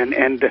birth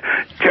and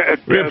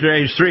right up to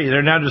age 3.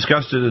 They're now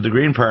discussed at the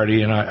Green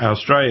Party in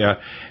Australia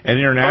and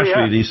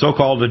internationally. The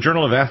so-called the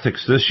Journal of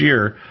Ethics this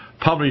year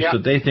published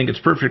that they think it's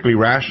perfectly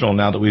rational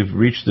now that we've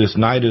reached this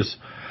nidus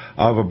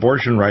of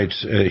abortion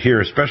rights here,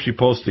 especially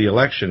post the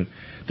election,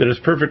 that it's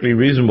perfectly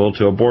reasonable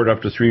to abort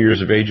up to 3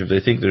 years of age if they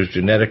think there's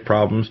genetic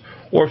problems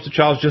or if the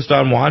child's just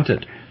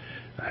unwanted.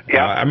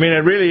 I mean,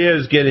 it really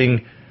is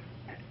getting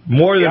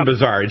more than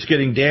bizarre. It's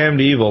getting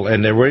damned evil,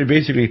 and they're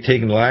basically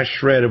taking the last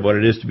shred of what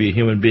it is to be a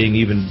human being,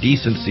 even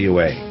decency,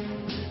 away.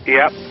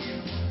 Yep.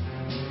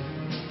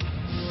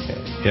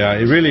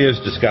 Yeah, it really is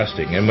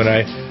disgusting. And when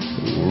I,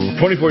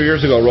 24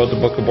 years ago, wrote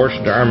the book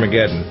Abortion to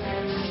Armageddon,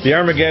 the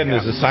Armageddon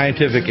is a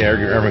scientific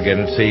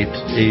Armageddon. It's a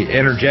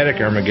energetic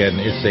Armageddon.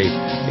 It's a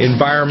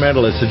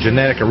environmental, it's a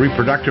genetic, a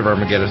reproductive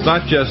Armageddon. It's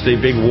not just a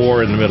big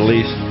war in the Middle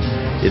East.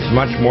 It's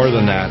much more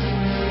than that.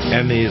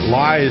 And the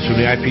lies from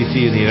the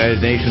IPC and the United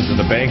Nations and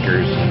the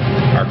bankers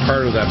are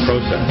part of that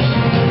process.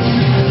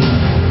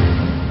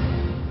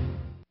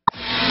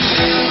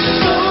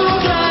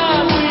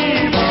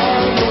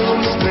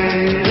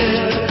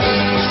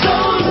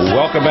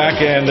 Welcome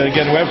back, and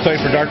again, the website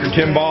for Dr.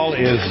 Tim Ball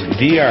is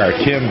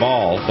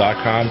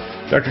drtimball.com.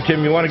 Dr.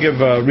 Tim, you want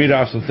to read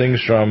off some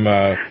things from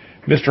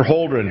Mr.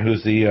 Holdren,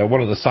 who's the one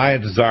of the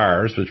science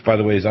czars, which, by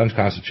the way, is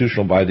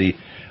unconstitutional by the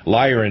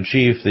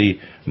liar-in-chief, the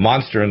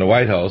monster in the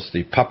White House,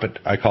 the puppet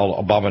I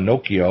call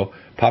Obama-Nocchio,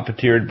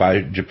 puppeteered by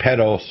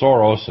Geppetto,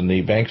 Soros, and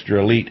the bankster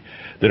elite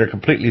that are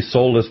completely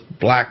soulless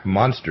black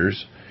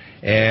monsters.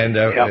 And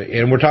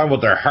we're talking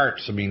about their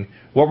hearts. I mean,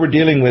 what we're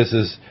dealing with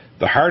is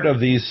the heart of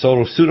these sort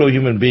of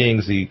pseudo-human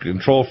beings, the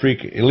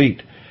control-freak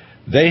elite.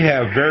 They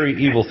have very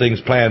evil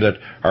things planned that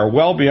are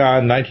well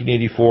beyond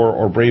 1984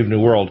 or Brave New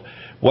World.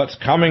 What's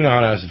coming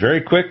on us very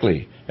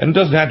quickly, and it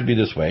doesn't have to be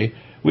this way,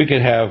 we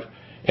could have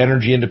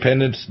energy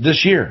independence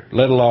this year,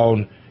 let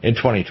alone in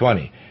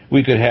 2020.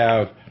 We could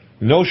have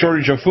no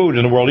shortage of food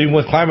in the world, even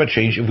with climate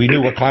change, if we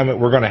knew what climate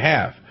we're going to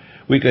have.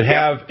 We could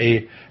have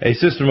a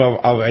system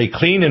of a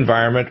clean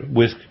environment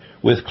with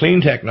clean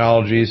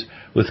technologies,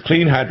 with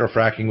clean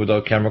hydrofracking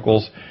without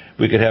chemicals.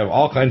 We could have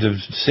all kinds of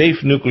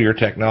safe nuclear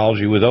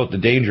technology without the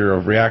danger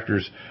of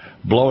reactors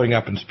blowing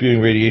up and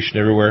spewing radiation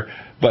everywhere.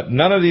 But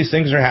none of these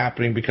things are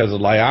happening because the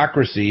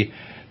liocracy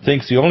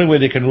thinks the only way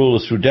they can rule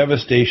is through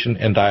devastation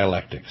and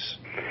dialectics.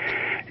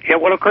 Yeah,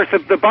 well, of course,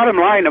 the bottom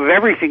line of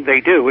everything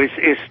they do is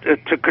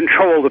to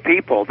control the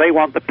people. They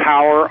want the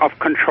power of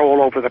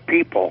control over the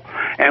people,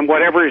 and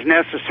whatever is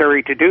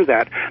necessary to do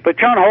that. But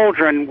John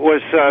Holdren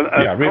was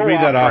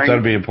read that off.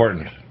 That'd be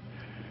important.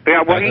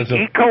 Yeah, well,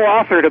 he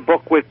co-authored a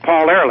book with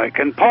Paul Ehrlich,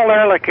 and Paul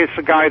Ehrlich is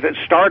the guy that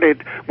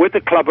started with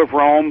the Club of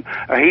Rome.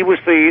 He was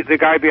the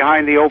guy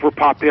behind the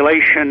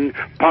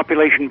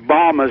population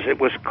bomb, as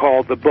it was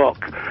called, the book.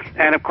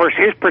 And, of course,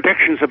 his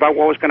predictions about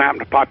what was going to happen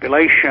to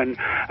population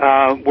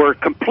were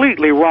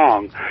completely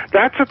wrong.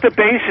 That's at the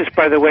basis,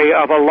 by the way,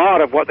 of a lot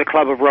of what the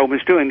Club of Rome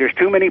is doing. There's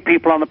too many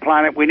people on the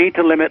planet. We need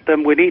to limit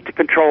them. We need to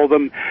control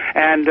them.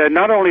 And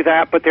not only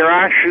that, but their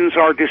actions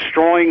are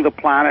destroying the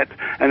planet,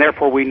 and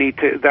therefore we need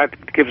to... That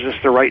gives us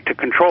the right to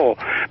control.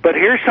 But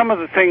here's some of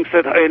the things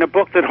that, in a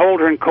book that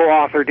Holdren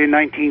co-authored in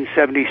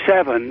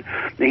 1977,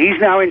 he's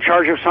now in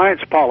charge of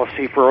science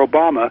policy for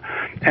Obama,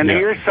 and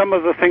here's some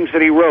of the things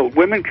that he wrote.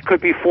 Women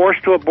could be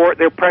forced to abort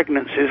their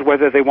pregnancies,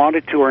 whether they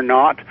wanted to or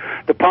not.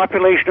 The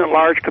population at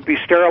large could be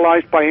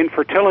sterilized by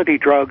infertility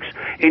drugs,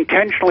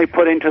 intentionally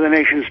put into the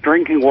nation's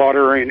drinking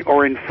water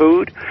or in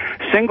food.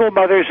 Single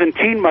mothers and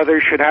teen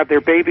mothers should have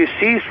their babies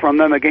seized from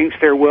them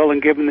against their will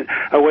and given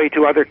away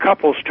to other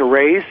couples to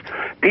raise.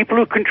 People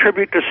who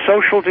contribute to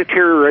social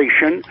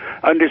deterioration,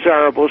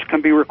 undesirables, can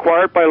be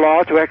required by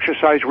law to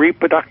exercise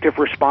reproductive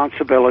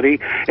responsibility.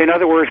 In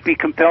other words, be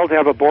compelled to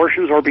have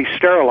abortions or be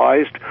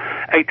sterilized.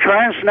 A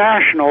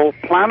transnational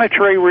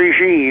planetary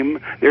regime,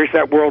 there's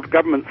that world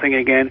government thing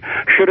again,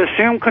 should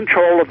assume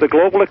control of the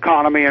global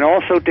economy and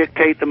also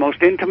dictate the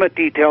most intimate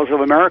details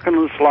of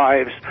Americans'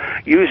 lives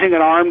using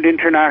an armed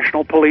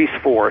international police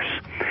force.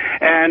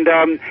 And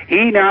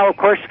he now, of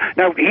course,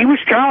 he was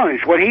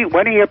challenged. When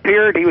he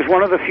appeared, he was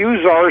one of the few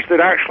czars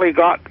that actually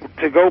got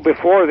to go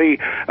before the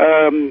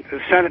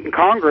Senate and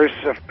Congress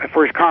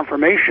for his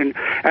confirmation,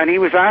 and he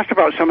was asked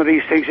about some of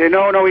these things. He said,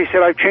 no, he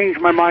said, I've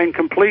changed my mind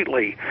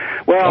completely.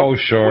 Well,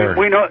 sure.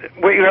 we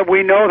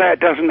know that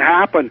doesn't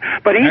happen.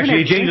 But even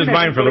actually, he changed his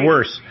mind for the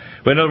worse.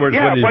 But in other words,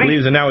 what he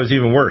believes in now is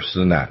even worse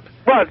than that.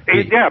 But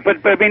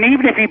I mean,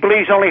 even if he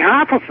believes only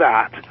half of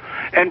that.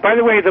 And by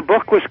the way, the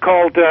book was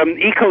called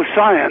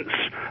Eco-Science,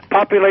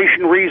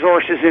 Population,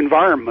 Resources,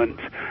 Environment,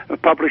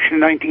 published in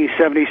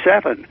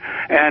 1977.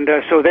 And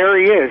so there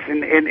he is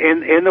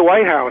in the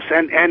White House,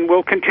 and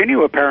will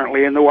continue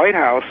apparently in the White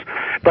House.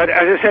 But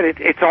as I said,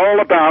 it's all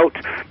about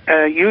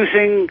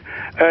using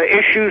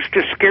issues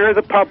to scare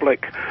the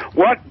public.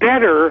 What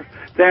better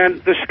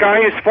than the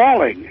sky is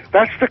falling?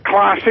 That's the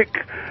classic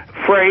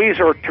phrase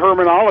or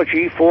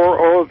terminology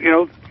for,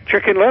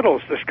 Chicken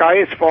Littles, the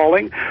sky is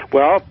falling.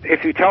 Well,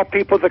 if you tell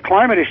people the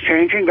climate is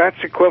changing, that's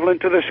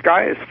equivalent to the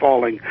sky is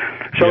falling.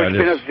 So it's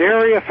been a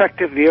very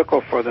effective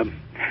vehicle for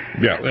them.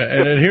 Yeah,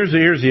 and here's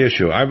the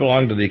issue. I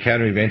belong to the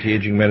Academy of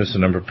Anti-Aging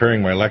Medicine. I'm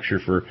preparing my lecture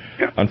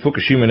on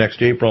Fukushima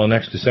next April, and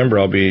next December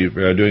I'll be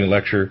doing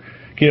a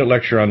keynote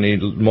lecture on the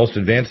most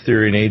advanced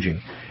theory in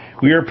aging.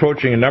 We are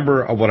approaching a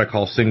number of what I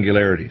call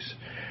singularities.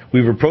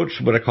 We've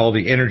approached what I call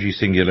the energy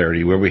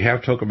singularity, where we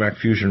have tokamak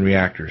fusion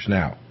reactors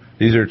now.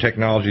 These are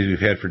technologies we've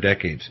had for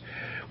decades.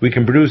 We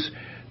can produce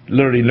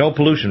literally no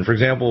pollution. For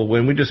example,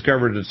 when we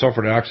discovered that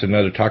sulfur dioxide and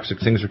other toxic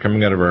things are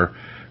coming out of our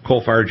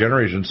coal-fired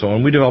generators and so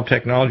on, we developed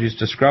technologies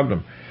to scrub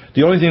them.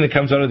 The only thing that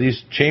comes out of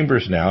these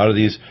chambers now, out of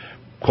these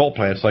coal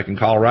plants like in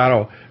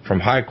Colorado from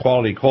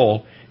high-quality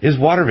coal, is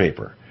water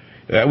vapor.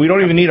 We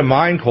don't even need a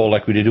mine coal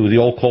like we did with the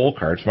old coal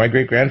carts. My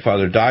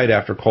great-grandfather died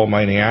after a coal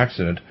mining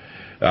accident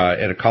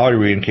at a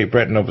colliery in Cape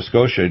Breton, Nova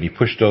Scotia, and he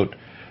pushed out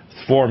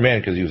 4 men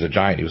because he was a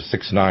giant. He was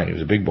 6'9". He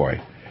was a big boy.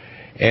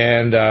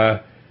 And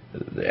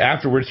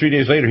afterwards, 3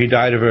 days later, he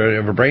died of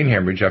a brain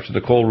hemorrhage after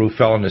the coal roof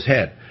fell on his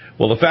head.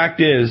 Well, the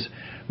fact is,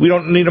 we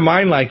don't need a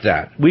mine like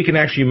that. We can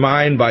actually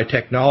mine by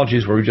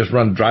technologies where we just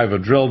drive a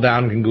drill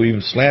down, can go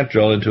even slant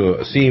drill into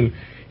a seam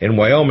in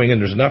Wyoming, and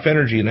there's enough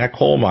energy in that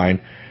coal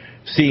mine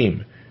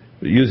seam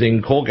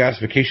using coal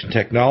gasification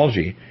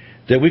technology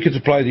that we could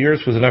supply the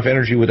Earth with enough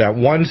energy with that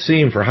one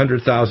seam for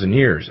 100,000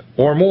 years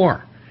or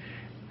more.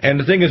 And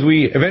the thing is,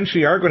 we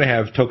eventually are going to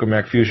have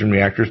tokamak fusion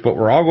reactors, but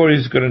we're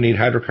always going to need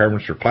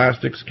hydrocarbons for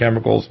plastics,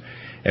 chemicals,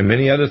 and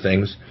many other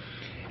things.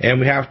 And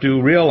we have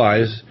to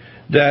realize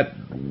that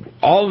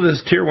all of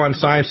this Tier 1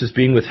 science is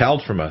being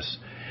withheld from us.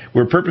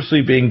 We're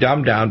purposely being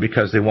dumbed down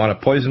because they want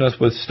to poison us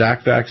with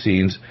stacked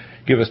vaccines,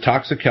 give us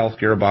toxic health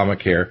care,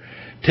 Obamacare,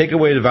 take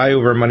away the value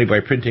of our money by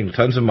printing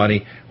tons of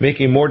money,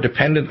 making a more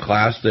dependent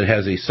class that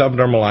has a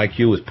subnormal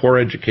IQ with poor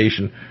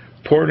education,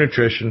 poor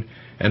nutrition,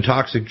 and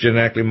toxic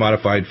genetically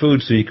modified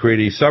foods, so you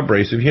create a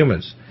sub-race of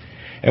humans.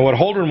 And what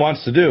Holdren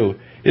wants to do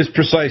is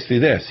precisely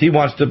this. He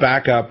wants to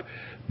back up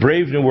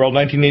Brave New World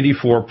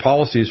 1984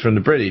 policies from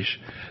the British,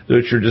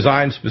 which are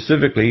designed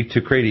specifically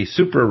to create a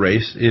super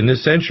race in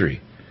this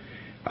century.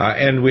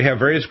 And we have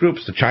various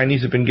groups. The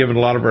Chinese have been given a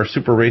lot of our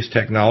super race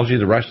technology.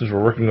 The Russians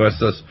were working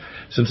with us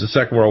since the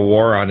Second World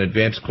War on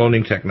advanced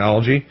cloning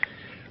technology.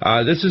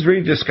 This is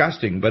really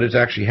disgusting, but it's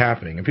actually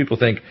happening. And people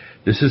think,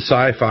 this is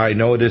sci-fi.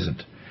 No, it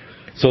isn't.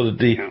 So that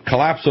the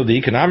collapse of the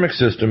economic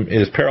system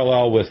is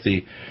parallel with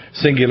the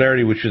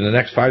singularity, which in the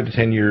next 5 to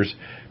 10 years,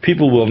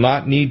 people will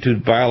not need to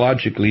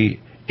biologically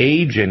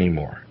age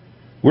anymore.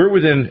 We're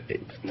within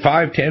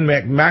 5, 10,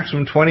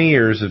 maximum 20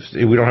 years,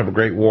 if we don't have a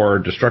great war or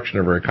destruction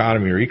of our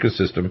economy or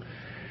ecosystem,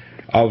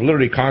 of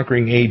literally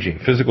conquering aging,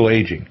 physical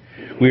aging.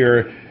 We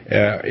are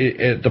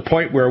at the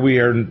point where we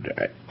are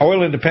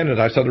oil independent.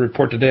 I saw the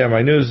report today on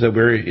my news that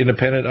we're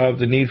independent of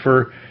the need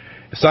for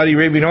Saudi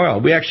Arabian oil.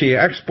 We actually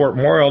export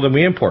more oil than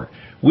we import.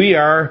 We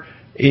are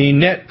a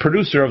net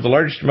producer of the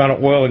largest amount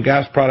of oil and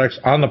gas products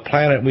on the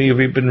planet.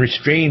 We've been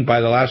restrained by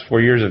the last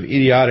 4 years of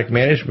idiotic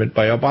management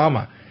by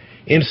Obama.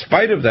 In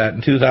spite of that,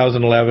 in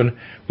 2011,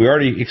 we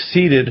already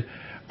exceeded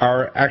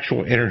our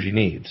actual energy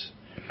needs.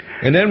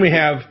 And then we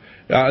have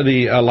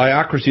the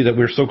liocracy that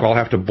we're so-called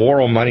have to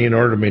borrow money in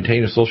order to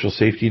maintain a social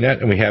safety net,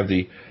 and we have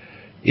the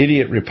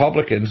idiot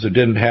Republicans who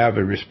didn't have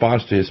a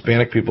response to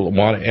Hispanic people that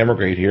want to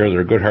emigrate here.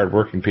 They're good,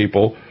 hard-working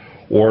people,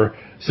 or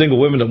single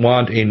women that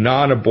want a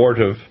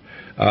non-abortive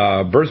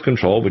birth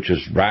control, which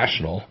is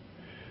rational.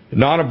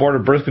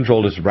 Non-abortive birth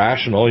control is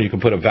rational. You can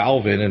put a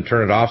valve in and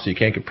turn it off so you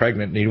can't get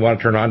pregnant, and you want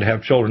to turn it on to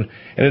have children,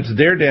 and it's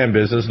their damn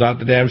business, not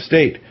the damn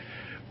state.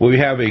 Well, we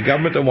have a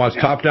government that wants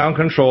top-down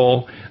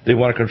control. They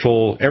want to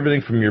control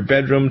everything from your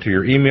bedroom to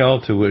your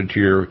email to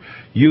your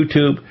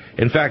YouTube.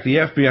 In fact, the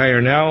FBI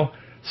are now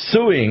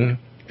suing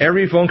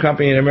every phone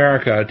company in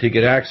America to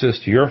get access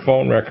to your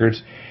phone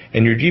records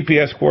and your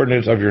GPS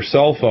coordinates of your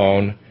cell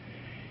phone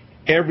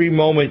every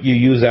moment you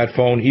use that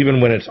phone,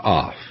 even when it's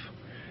off.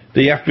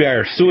 The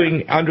FBI are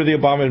suing under the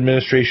Obama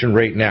administration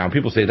right now.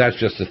 People say that's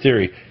just a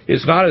theory.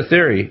 It's not a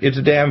theory. It's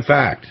a damn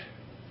fact.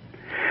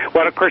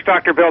 Well, of course,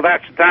 Dr. Bill,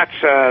 that's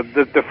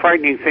the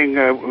frightening thing.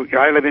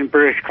 I live in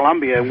British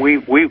Columbia, and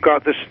we've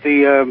got this.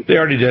 They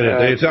already did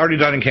it. It's already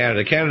done in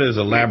Canada. Canada is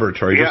a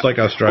laboratory, just like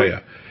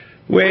Australia.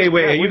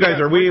 You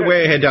guys are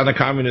way ahead down the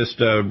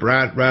communist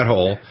rat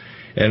hole,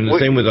 and the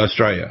same with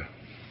Australia.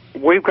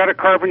 We've got a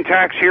carbon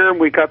tax here, and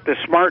we've got the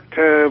smart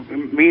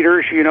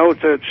meters,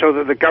 so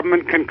that the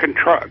government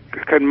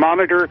can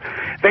monitor.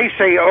 They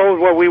say, oh,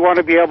 well, we want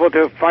to be able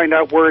to find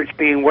out where it's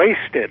being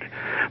wasted.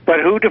 But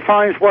who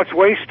defines what's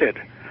wasted?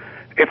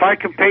 If I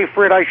can pay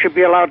for it, I should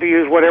be allowed to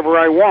use whatever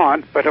I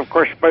want. But of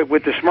course,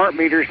 with the smart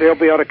meters, they'll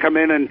be able to come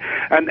in and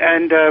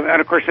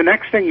of course, the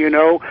next thing you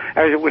know,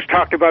 as it was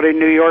talked about in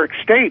New York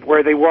State,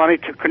 where they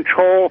wanted to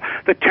control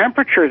the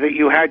temperature that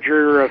you had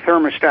your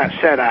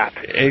thermostat set at.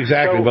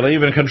 Exactly. So, well,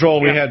 even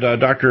control. We had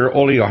Dr.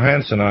 Ole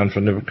Johansson on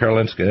from the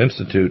Karolinska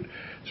Institute.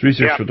 His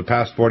research for the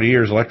past 40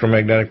 years,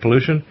 electromagnetic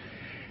pollution,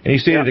 and he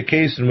stated a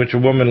case in which a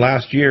woman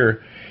last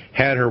year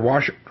had her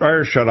washer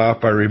dryer shut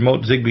off by remote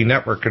Zigbee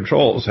network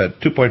controls at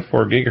 2.4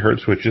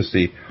 gigahertz, which is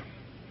the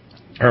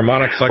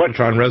harmonic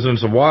cyclotron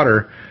resonance of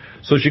water,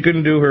 so she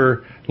couldn't do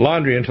her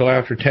laundry until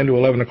after 10 to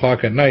 11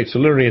 o'clock at night. So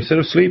literally, instead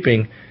of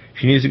sleeping,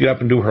 she needs to get up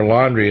and do her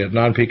laundry at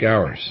non-peak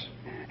hours.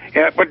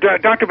 Yeah, but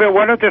Dr. Bill,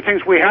 one of the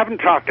things we haven't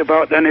talked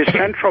about then is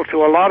central to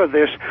a lot of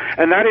this,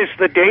 and that is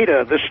the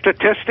data, the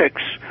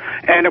statistics.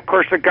 And of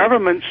course, the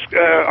governments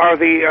are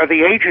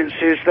the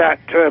agencies that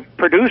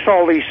produce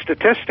all these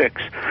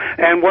statistics.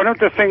 And one of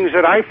the things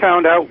that I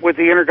found out with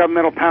the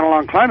Intergovernmental Panel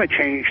on Climate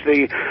Change,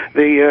 the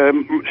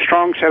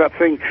strong setup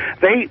thing,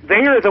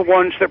 they are the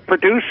ones that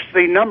produce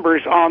the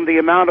numbers on the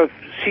amount of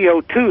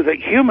CO2 that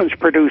humans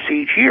produce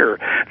each year.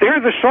 They're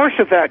the source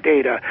of that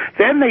data.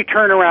 Then they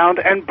turn around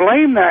and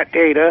blame that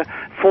data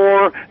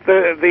for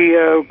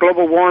the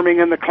global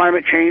warming and the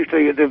climate change,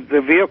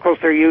 the vehicles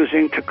they're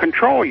using to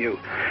control you.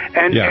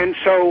 And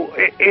so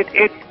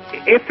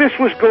if this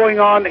was going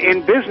on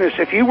in business,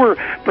 if you were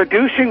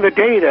producing the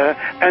data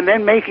and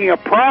then making a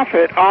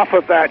profit off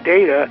of that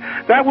data,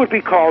 that would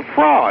be called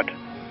fraud.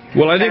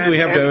 Well, I think we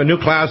have a new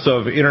class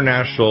of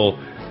international,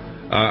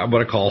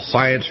 what I call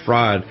science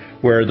fraud,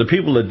 where the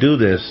people that do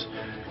this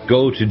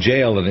go to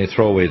jail and they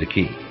throw away the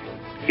key.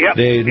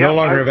 They no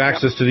longer have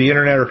access to the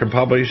internet or can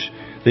publish.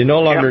 They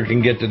no longer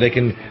can get to. They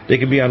can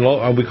be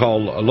on we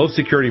call low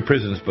security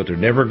prisons, but they're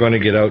never going to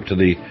get out to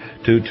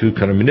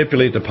kind of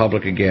manipulate the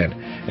public again.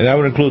 And that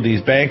would include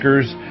these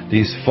bankers,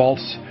 these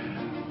false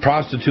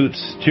prostitutes,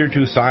 tier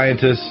 2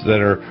 scientists that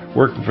are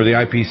working for the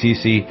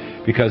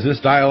IPCC, because this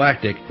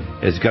dialectic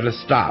has got to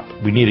stop.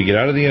 We need to get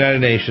out of the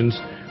United Nations.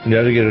 We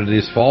need to get out of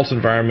this false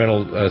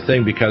environmental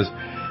thing, because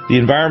the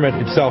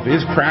environment itself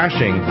is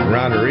crashing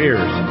around our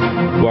ears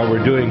while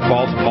we're doing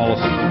false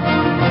policy.